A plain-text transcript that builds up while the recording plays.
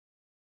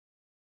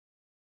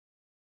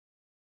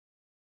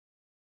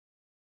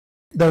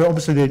there are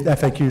obviously the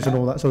FAQs and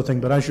all that sort of thing,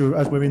 but as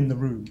we're in the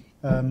room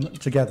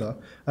together,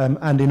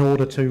 and in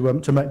order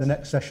to make the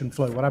next session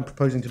flow, what I'm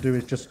proposing to do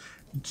is just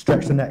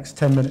stretch the next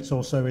 10 minutes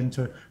or so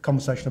into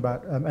conversation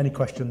about any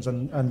questions,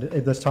 and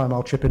if there's time,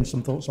 I'll chip in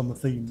some thoughts on the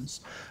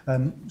themes.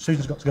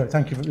 Susan's got to go.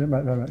 Thank you very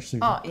much, Susan.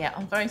 Oh, yeah,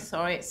 I'm very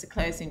sorry. It's the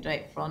closing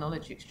date for our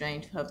knowledge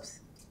exchange hubs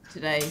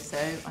today, so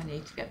I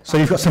need to get back. So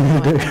you've got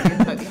something to do.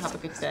 Hope you have a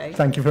good day.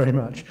 Thank you very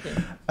much.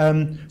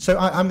 So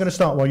I'm going to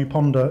start while you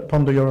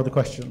ponder your other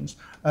questions.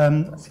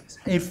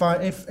 If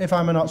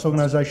I'm an arts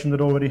organisation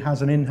that already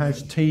has an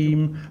in-house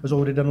team, has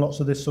already done lots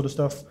of this sort of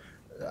stuff,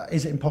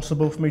 is it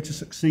impossible for me to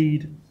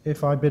succeed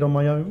if I bid on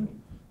my own?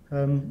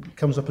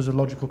 Comes up as a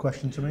logical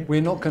question to me.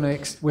 We're not going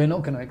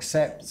to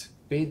accept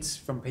bids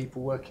from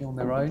people working on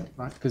their own,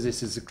 right? Because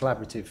this is a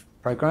collaborative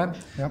program.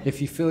 Yep.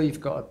 If you feel you've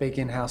got a big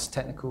in-house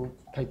technical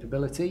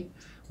capability,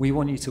 we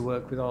want you to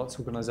work with arts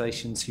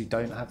organisations who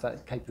don't have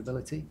that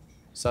capability.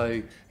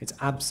 So it's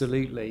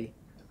absolutely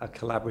a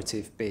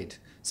collaborative bid.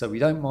 So we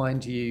don't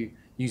mind you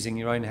using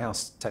your own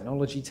house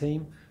technology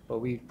team, but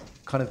we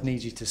kind of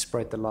need you to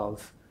spread the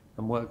love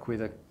and work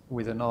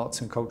with an arts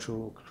and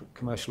cultural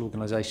commercial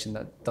organisation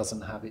that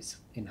doesn't have its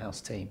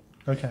in-house team.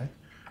 Okay.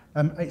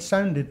 It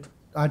sounded,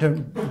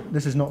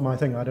 this is not my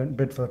thing, I don't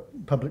bid for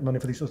public money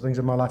for these sorts of things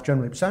in my life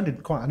generally, but it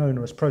sounded quite an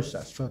onerous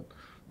process for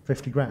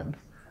 50 grand.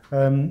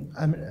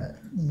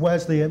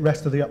 Where's the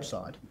rest of the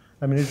upside?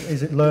 I mean,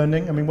 is it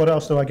learning? I mean, what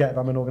else do I get if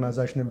I'm an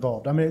organisation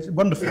involved? I mean, it's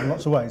wonderful in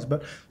lots of ways,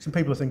 but some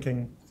people are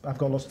thinking, I've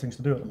got lots of things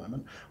to do at the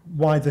moment.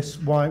 Why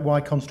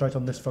concentrate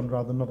on this fund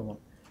rather than another one?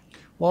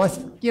 Well,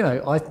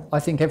 I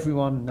think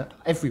everyone,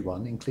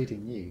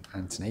 including you,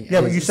 Anthony.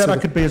 Yeah, but you said I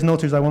could be as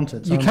naughty as I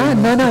wanted. So you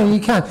can, no, you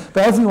can.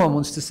 But everyone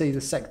wants to see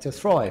the sector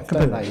thrive,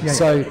 don't they? Yeah,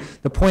 so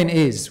the point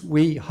is,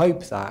 we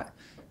hope that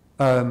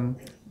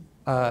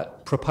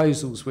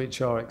proposals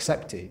which are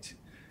accepted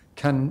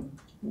can,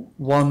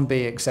 one,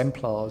 be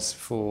exemplars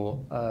for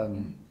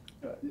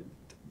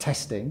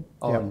testing,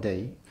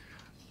 R&D,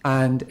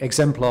 and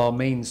exemplar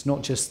means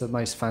not just the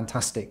most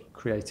fantastic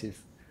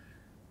creative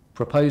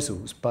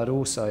proposals, but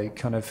also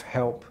kind of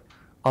help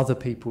other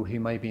people who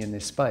may be in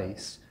this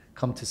space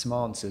come to some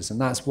answers. And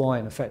that's why,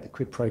 in effect, the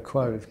quid pro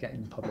quo of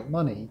getting public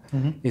money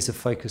is a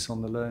focus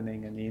on the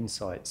learning and the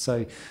insight.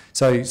 So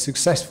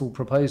successful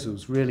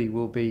proposals really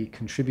will be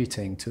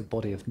contributing to a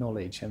body of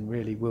knowledge and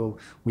really will,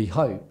 we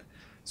hope,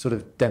 sort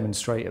of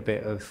demonstrate a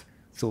bit of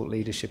thought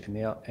leadership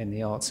in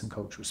the arts and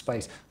cultural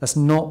space. That's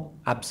not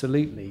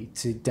absolutely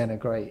to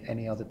denigrate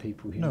any other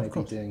people who may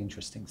be doing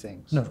interesting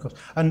things. No, of course.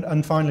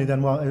 And finally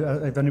then,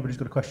 well, if anybody's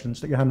got a question,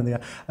 stick your hand in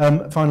the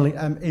air. Finally,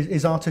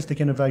 is artistic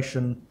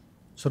innovation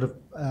sort of,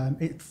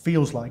 it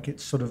feels like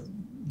it's sort of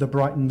the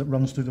Brighton that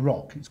runs through the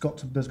rock. There's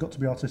got to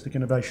be artistic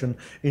innovation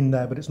in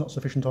there, but it's not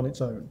sufficient on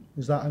its own.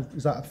 Is that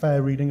a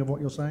fair reading of what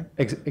you're saying?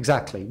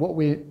 Exactly.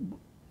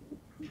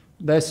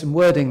 There's some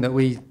wording that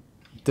we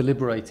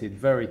deliberated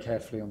very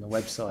carefully on the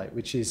website,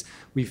 which is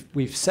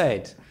we've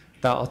said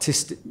that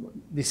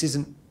this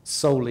isn't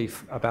solely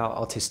about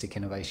artistic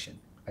innovation.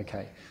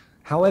 Okay.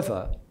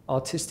 However,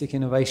 artistic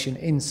innovation,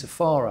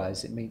 insofar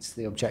as it meets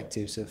the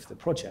objectives of the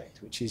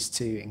project, which is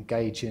to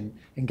engage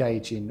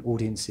in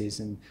audiences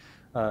and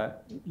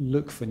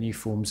look for new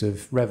forms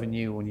of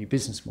revenue or new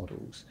business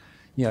models.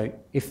 You know,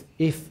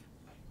 if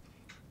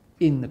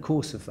in the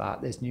course of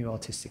that there's new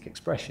artistic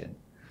expression,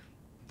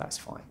 that's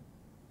fine.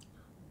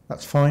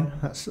 That's fine.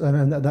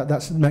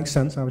 That makes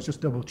sense. I was just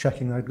double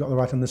checking that I've got the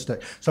right on this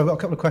stick. So I've got a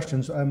couple of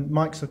questions.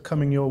 Mics are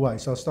coming your way.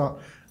 So I'll start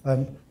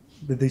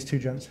with these two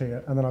gents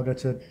here, and then I'll go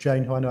to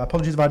Jane, who I know.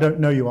 Apologies if I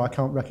don't know you, I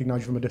can't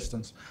recognise you from a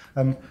distance.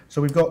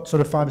 So we've got sort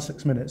of 5 or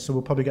 6 minutes, so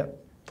we'll probably get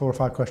 4 or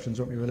 5 questions,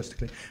 won't we,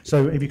 realistically?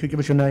 So if you could give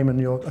us your name and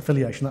your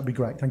affiliation, that'd be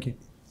great. Thank you.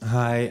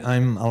 Hi,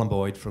 I'm Alan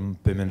Boyd from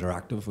Boom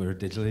Interactive. We're a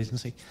digital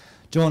agency.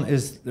 John,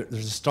 there's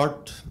a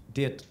start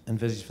date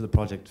envisaged for the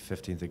project,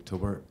 15th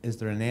October. Is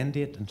there an end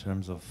date in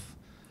terms of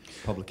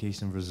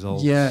publication of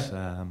results?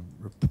 Yeah,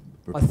 reports?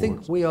 I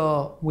think we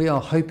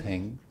are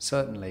hoping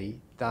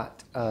certainly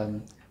that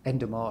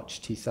end of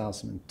March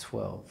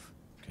 2012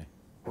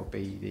 will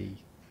be the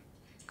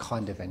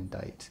kind of end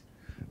date.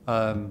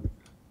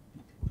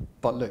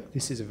 But look,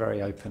 this is a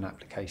very open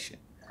application.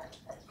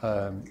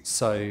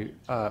 So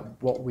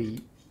what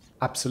we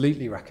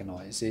absolutely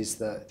recognise is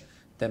that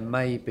there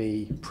may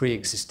be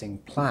pre-existing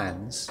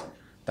plans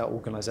that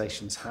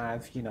organisations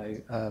have. You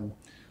know,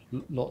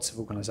 lots of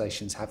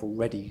organisations have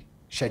already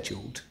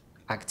scheduled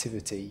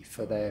activity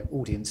for their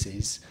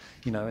audiences,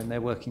 you know, and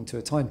they're working to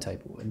a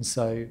timetable. And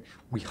so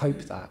we hope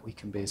that we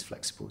can be as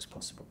flexible as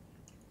possible.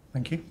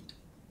 Thank you.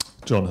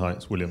 John, hi,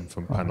 it's William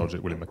from PanLogic,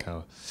 William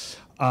McCower.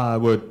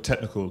 We're a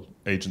technical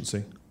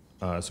agency,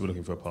 so we're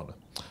looking for a partner.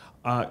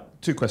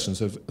 2 questions.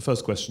 So the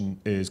first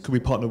question is, could we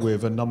partner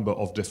with a number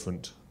of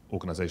different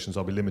organisations?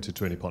 Are we limited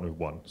to only partner with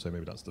one? So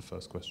maybe that's the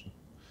first question.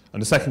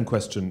 And the second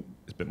question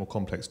is a bit more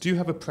complex. Do you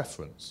have a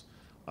preference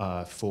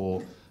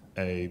for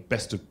a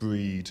best of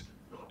breed?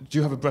 Do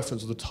you have a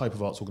preference of the type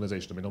of arts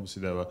organisation? I mean,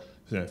 obviously there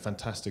are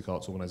fantastic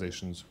arts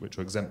organisations which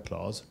are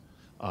exemplars,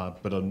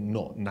 but are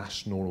not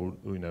national,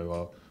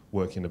 or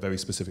working in a very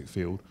specific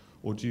field,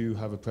 or do you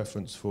have a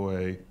preference for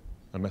I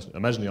imagine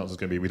the answer is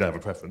going to be we don't have a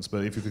preference,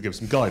 but if you could give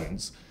some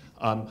guidance,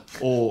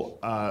 or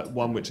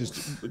one which is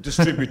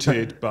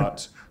distributed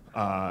but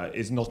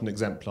is not an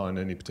exemplar in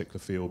any particular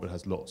field, but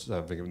has lots.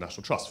 Think of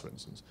National Trust, for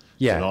instance.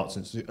 Yeah. An arts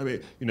institute. I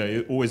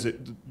mean, or is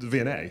it the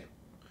V&A?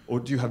 Or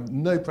do you have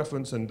no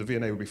preference and the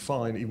V&A would be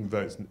fine, even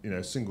though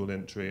it's single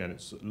entry and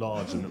it's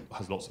large and it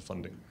has lots of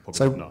funding?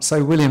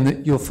 So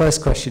William, your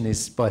first question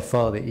is by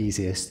far the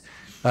easiest.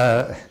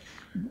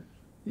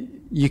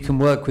 You can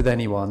work with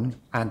anyone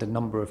and a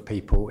number of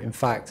people. In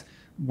fact,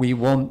 we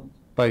want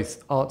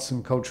both arts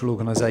and cultural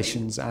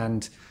organisations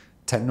and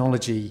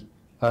technology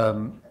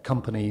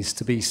companies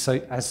to be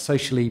as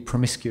socially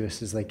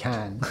promiscuous as they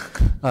can.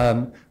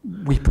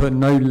 We put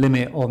no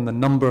limit on the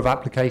number of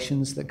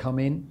applications that come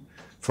in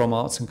from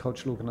arts and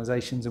cultural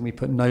organisations, and we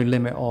put no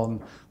limit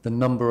on the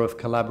number of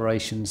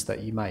collaborations that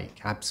you make.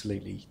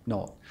 Absolutely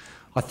not.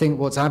 I think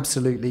what's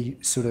absolutely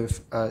sort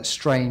of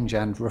strange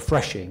and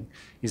refreshing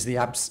is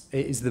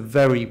the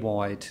very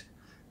wide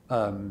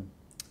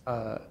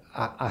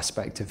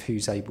aspect of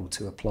who's able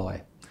to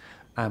apply,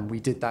 and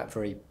we did that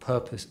very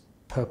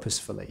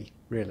purposefully,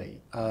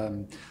 really.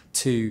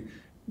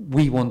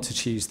 We want to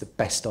choose the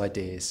best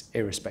ideas,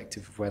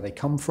 irrespective of where they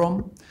come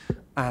from,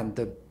 and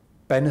the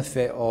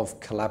benefit of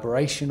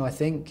collaboration, I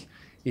think,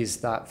 is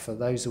that for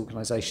those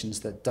organisations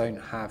that don't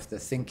have the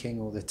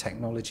thinking or the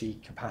technology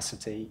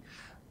capacity,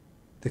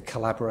 the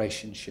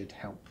collaboration should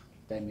help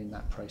them in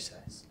that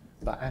process.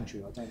 But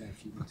Andrew, I don't know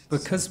if you want to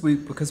because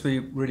we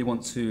really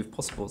want to, if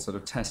possible, sort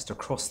of test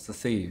across the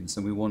themes,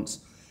 and we want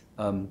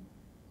a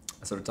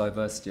sort of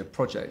diversity of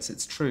projects.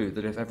 It's true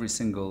that if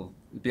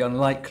it'd be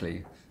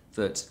unlikely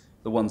that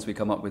the ones we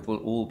come up with will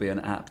all be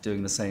an app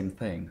doing the same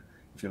thing,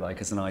 if you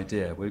like, as an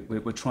idea.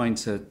 We're trying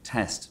to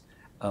test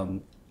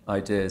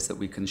ideas that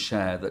we can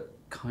share that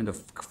kind of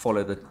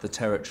follow the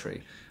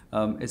territory.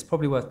 It's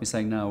probably worth me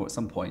saying now at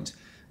some point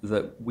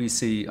that we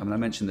see, I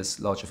mentioned this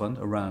larger fund,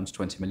 around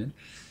 20 million,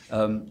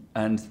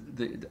 and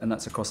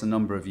that's across a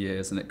number of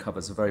years, and it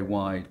covers a very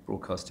wide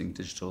broadcasting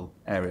digital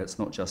area. It's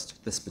not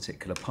just this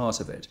particular part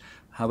of it.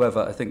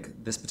 However, I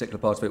think this particular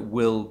part of it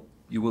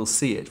you will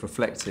see it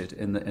reflected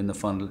in the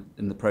fund,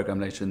 in the programme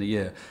later in the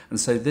year. And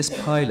so this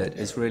pilot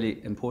is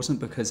really important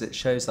because it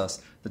shows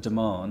us the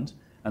demand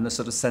and the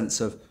sort of sense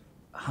of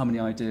how many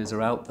ideas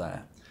are out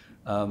there.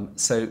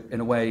 So in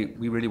a way,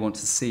 we really want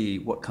to see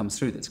what comes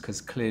through this, because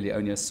clearly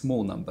only a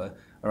small number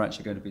are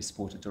actually going to be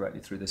supported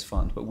directly through this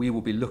fund. But we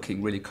will be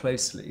looking really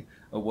closely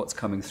at what's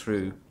coming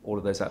through all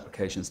of those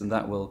applications, and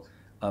that will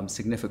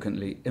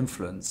significantly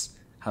influence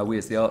how we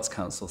as the Arts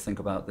Council think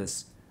about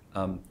this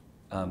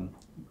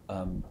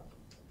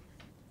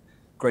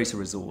greater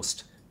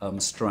resourced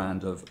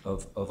strand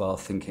of our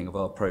thinking, of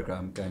our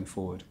programme going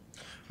forward.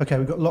 Okay,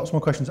 we've got lots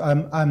more questions.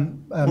 Can I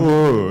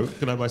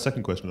have my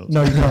second question answered?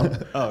 No, you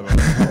can't. Oh, right.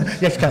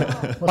 Yes, you can.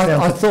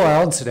 I thought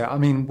I answered it. I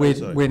mean,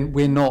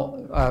 we're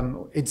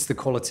not. It's the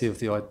quality of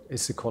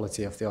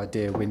the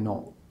idea.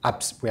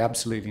 We're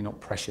absolutely not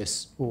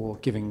precious or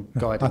giving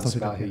guidance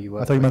about who you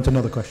work. I thought you meant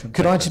another question.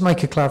 Could I just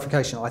make a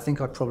clarification? I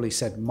think I probably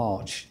said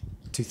March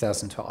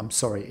 2012. I'm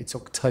sorry, it's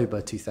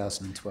October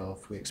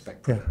 2012. We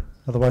expect. Yeah.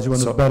 Otherwise, you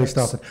wouldn't have barely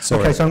started.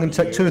 Sorry. Okay, so I'm going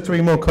to take 2 or 3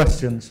 more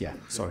questions. Yeah.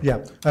 Sorry.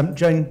 Yeah.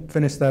 Jane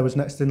finished there, was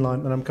next in line,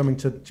 and I'm coming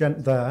to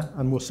Jen there,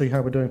 and we'll see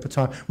how we're doing for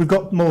time. We've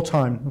got more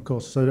time, of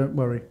course, so don't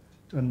worry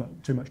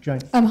too much.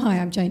 Jane. Hi,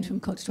 I'm Jane from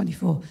Cox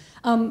 24.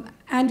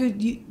 Andrew,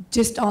 you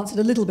just answered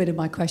a little bit of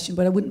my question,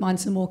 but I wouldn't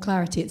mind some more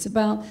clarity. It's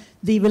about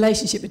the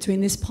relationship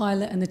between this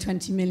pilot and the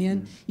 20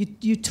 million.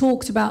 You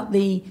talked about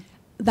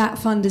that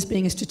fund as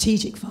being a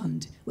strategic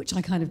fund, which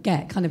I kind of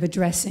get, kind of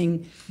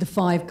addressing the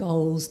 5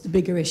 goals, the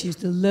bigger issues,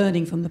 the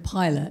learning from the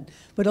pilot.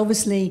 But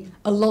obviously,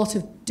 a lot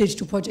of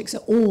digital projects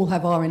all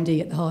have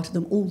R&D at the heart of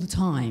them all the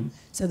time.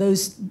 So and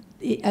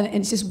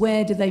it's just,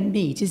 where do they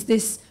meet? Is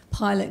this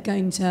pilot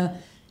going to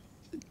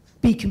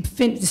be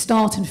to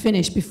start and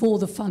finish before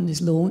the fund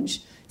is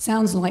launched?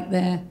 Sounds like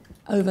they're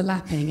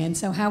overlapping. And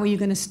so how are you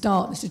going to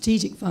start the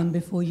strategic fund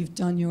before you've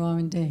done your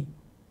R&D?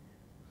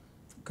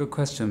 Good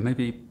question.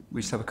 Maybe we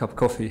just have a cup of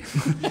coffee.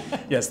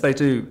 Yes, they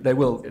do. They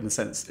will, in a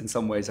sense, in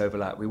some ways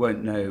overlap. We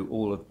won't know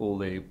all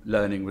the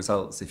learning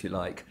results, if you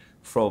like,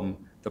 from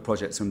the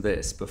projects from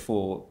this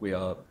before we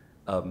are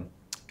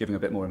giving a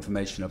bit more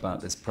information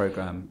about this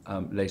programme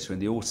later in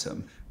the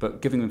autumn.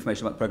 But giving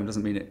information about the programme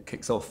doesn't mean it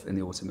kicks off in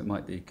the autumn. It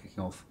might be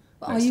kicking off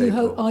next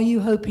April. Are you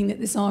hoping that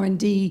this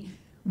R&D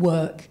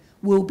work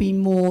will be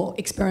more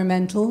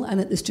experimental and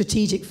that the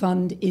strategic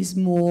fund is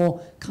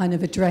more kind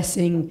of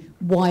addressing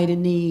wider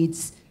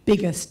needs,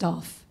 bigger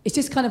stuff? It's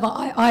just kind of,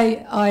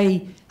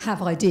 I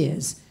have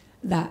ideas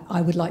that I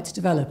would like to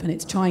develop, and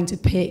it's trying to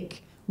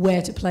pick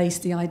where to place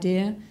the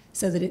idea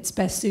so that it's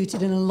best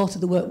suited. And a lot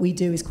of the work we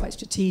do is quite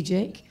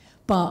strategic,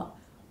 but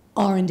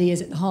R&D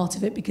is at the heart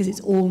of it because it's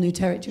all new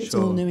territory, it's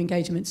all new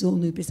engagements, all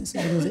new business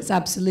models. It's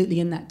absolutely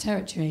in that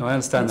territory. No, I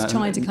understand that. It's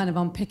trying to kind of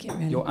unpick it,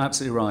 really. You're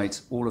absolutely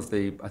right.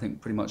 I think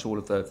pretty much all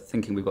of the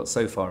thinking we've got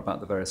so far about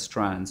the various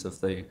strands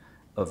of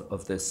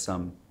this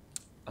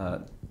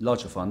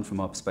larger fund from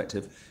our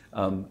perspective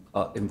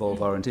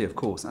involve R&D, of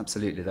course,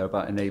 absolutely. They're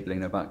about enabling,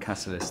 they're about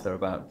catalysts, they're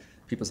about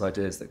people's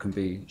ideas that can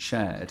be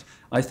shared.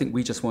 I think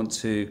we just want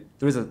to,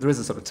 there is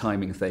a sort of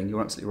timing thing, you're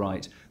absolutely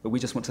right, but we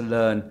just want to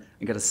learn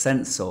and get a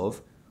sense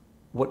of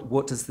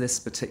what does this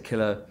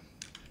particular,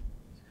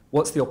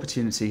 what's the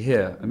opportunity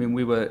here? I mean,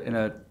 we were in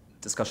a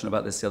discussion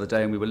about this the other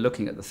day and we were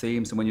looking at the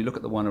themes, and when you look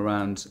at the one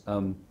around,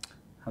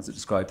 how's it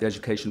described, the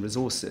education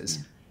resources,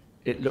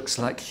 it looks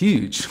like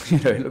huge,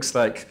 it looks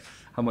like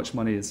how much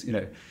money is,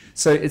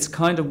 So it's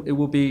kind of, it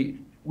will be,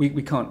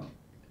 we can't,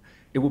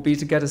 it will be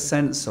to get a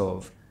sense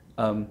of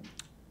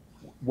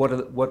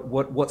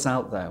what's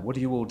out there, what are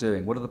you all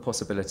doing, what are the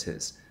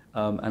possibilities?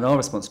 And our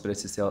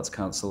responsibility as the Arts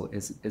Council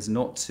is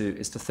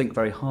to think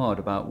very hard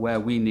about where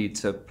we need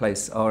to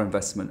place our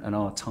investment and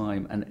our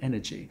time and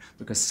energy,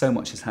 because so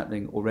much is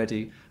happening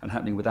already and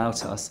happening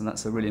without us, and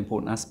that's a really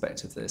important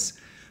aspect of this.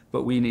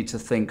 But we need to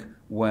think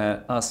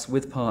where us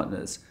with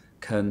partners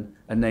can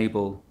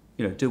enable,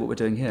 do what we're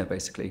doing here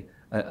basically,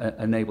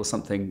 enable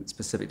something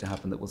specific to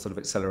happen that will sort of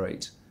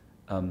accelerate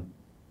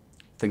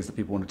things that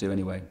people want to do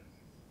anyway.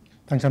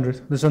 Thanks, Andrew.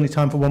 There's only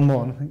time for one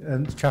more. I think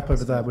the chap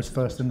over there was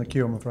first in the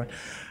queue, I'm afraid.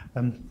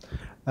 And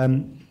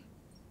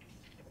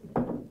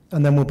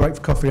then we'll break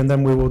for coffee, and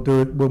then we'll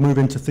move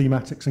into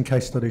thematics and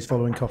case studies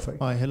following coffee.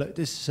 Hi, hello.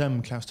 This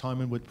is Klaus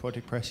Timon with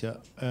Project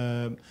Pressure.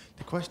 The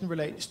question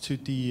relates to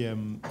the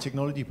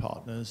technology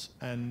partners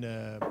and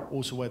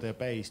also where they're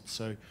based.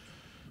 So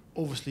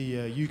obviously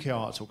UK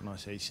arts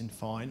organisation,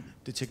 fine.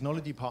 The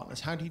technology partners,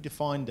 how do you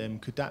define them?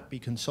 Could that be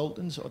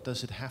consultants, or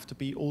does it have to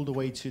be all the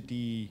way to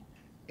the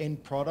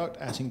end product,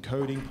 as in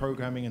coding,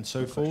 programming and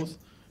so forth?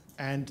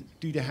 And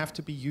do they have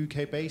to be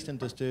UK based, and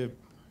does the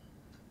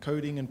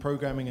coding and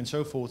programming and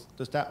so forth,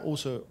 does that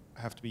also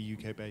have to be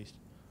UK based?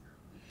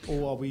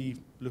 Or are we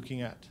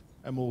looking at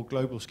a more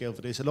global scale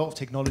for this? A lot of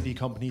technology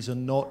companies are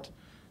not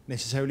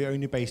necessarily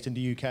only based in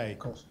the UK. Of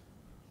course.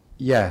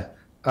 Yeah.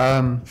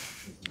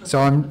 So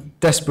I'm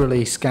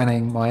desperately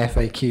scanning my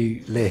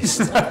FAQ list.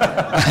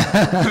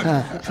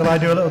 Shall I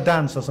do a little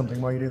dance or something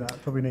while you do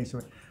that? Probably needs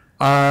to.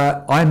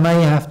 I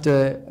may have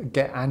to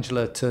get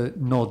Angela to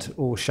nod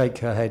or shake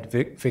her head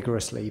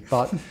vigorously,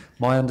 but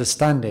my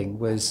understanding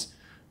was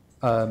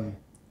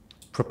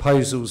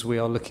proposals we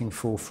are looking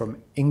for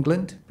from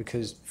England,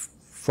 because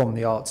from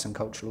the arts and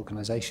cultural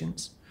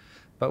organisations,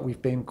 but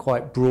we've been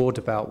quite broad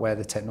about where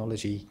the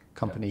technology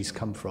companies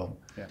come from.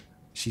 Yeah.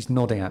 She's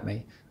nodding at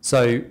me.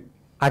 So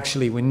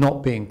actually we're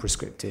not being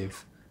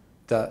prescriptive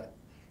that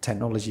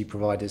technology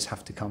providers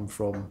have to come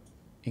from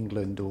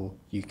England or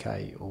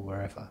UK or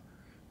wherever.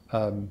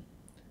 I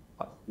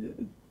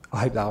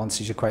hope that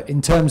answers your question.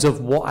 In terms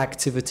of what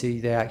activity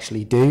they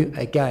actually do,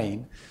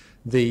 again,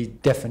 the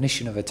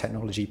definition of a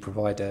technology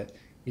provider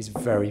is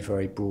very,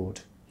 very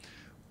broad.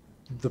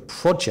 The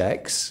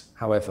projects,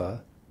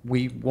 however,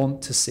 we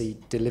want to see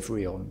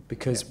delivery on,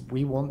 because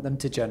we want them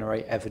to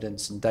generate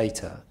evidence and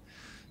data.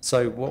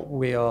 So what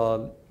we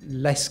are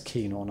less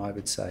keen on, I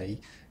would say,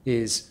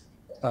 is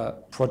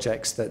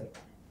projects that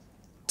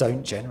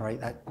don't generate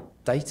that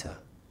data.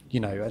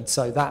 And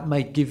so that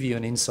may give you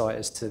an insight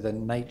as to the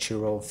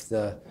nature of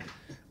the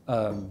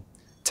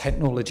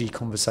technology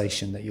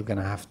conversation that you're going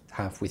to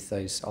have with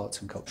those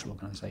arts and cultural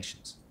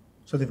organisations.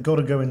 So they've got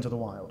to go into the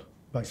wild,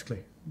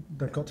 basically.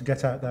 They've got to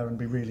get out there and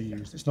be really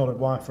used. It's not a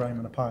wireframe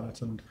and a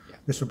pilot, and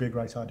this would be a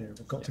great idea.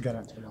 They've got to get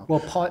out to the wild.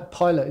 Well,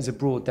 pilot is a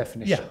broad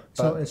definition. Yeah,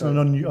 so it's an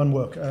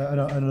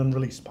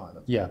unreleased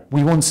pilot. Yeah,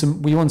 we want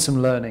some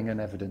learning and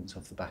evidence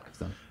off the back of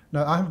them.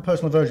 Now, I have a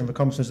personal aversion for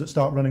conferences that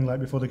start running late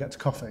before they get to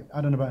coffee.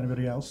 I don't know about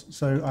anybody else,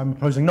 so I'm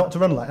proposing not to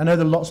run late. I know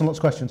there are lots and lots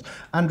of questions.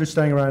 Andrew's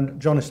staying around,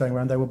 John is staying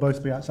around. They will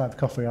both be outside for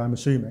coffee, I'm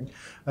assuming.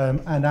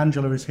 And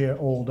Angela is here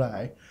all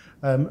day.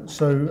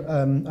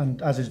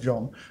 And as is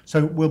John.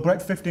 So we'll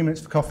break 15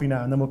 minutes for coffee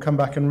now, and then we'll come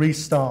back and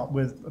restart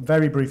with a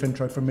very brief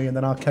intro from me, and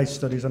then our case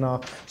studies and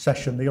our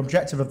session. The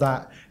objective of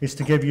that is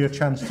to give you a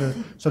chance to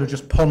sort of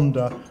just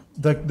ponder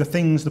the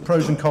things, the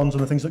pros and cons,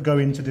 and the things that go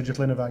into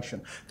digital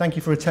innovation. Thank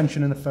you for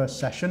attention in the first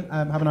session.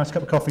 Have a nice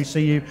cup of coffee.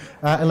 See you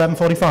at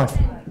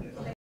 11:45.